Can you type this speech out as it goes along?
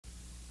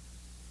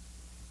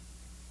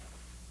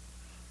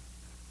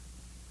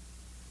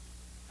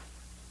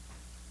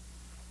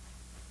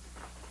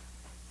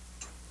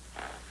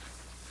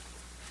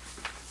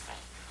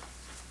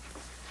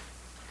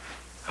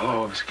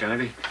Miss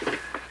Kennedy.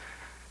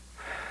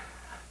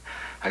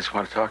 I just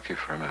want to talk to you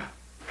for a minute.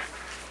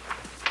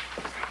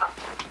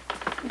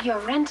 Your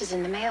rent is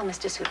in the mail,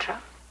 Mr. Sutro.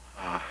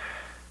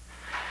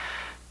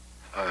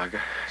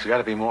 There's got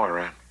to be more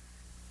rent.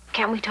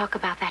 Can't we talk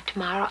about that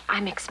tomorrow?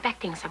 I'm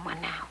expecting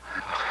someone now.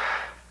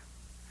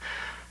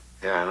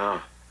 Yeah, I know.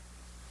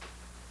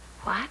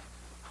 What?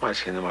 Well, I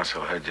seen the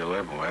musclehead you're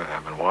living with.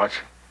 I've been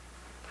watching.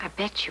 I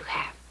bet you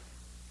have.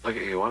 Look,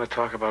 you want to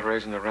talk about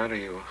raising the rent, or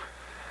you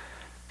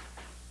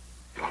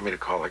want me to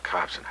call the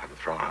cops and have them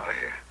thrown out of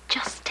here?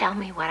 Just tell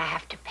me what I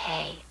have to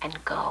pay and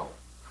go.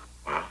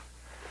 Well,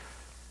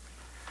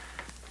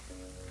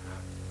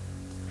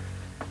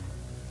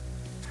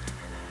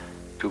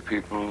 two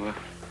people,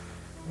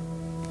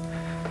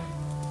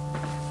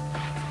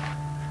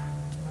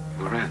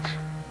 two rents.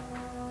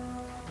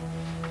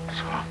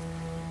 So,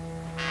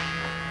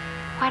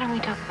 why don't we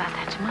talk about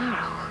that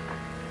tomorrow?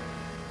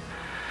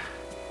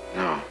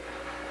 No.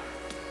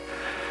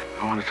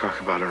 I want to talk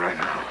about it right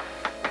now.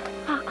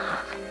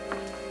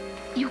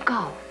 You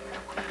go.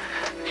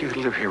 You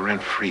live here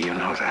rent-free, you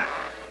know that.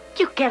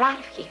 You get out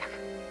of here.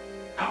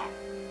 No.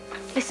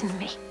 Listen to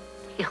me.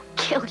 He'll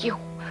kill you.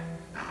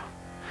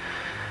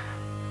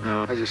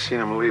 No, I just seen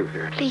him leave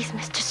here. Please,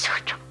 Mr.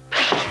 Sutro,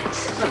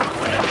 please.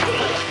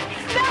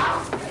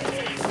 No,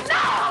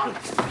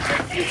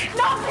 please.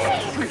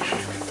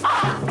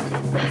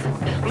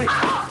 Please.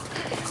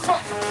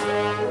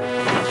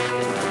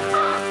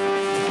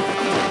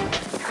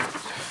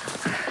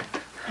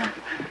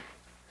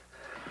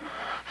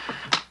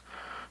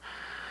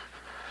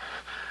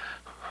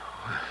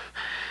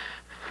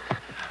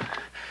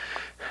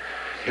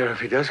 Here, if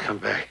he does come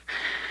back,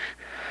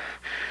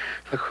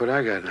 look what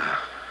I got now.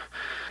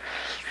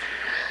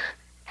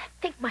 That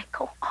thing might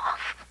go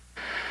off.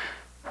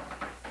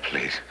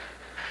 Please.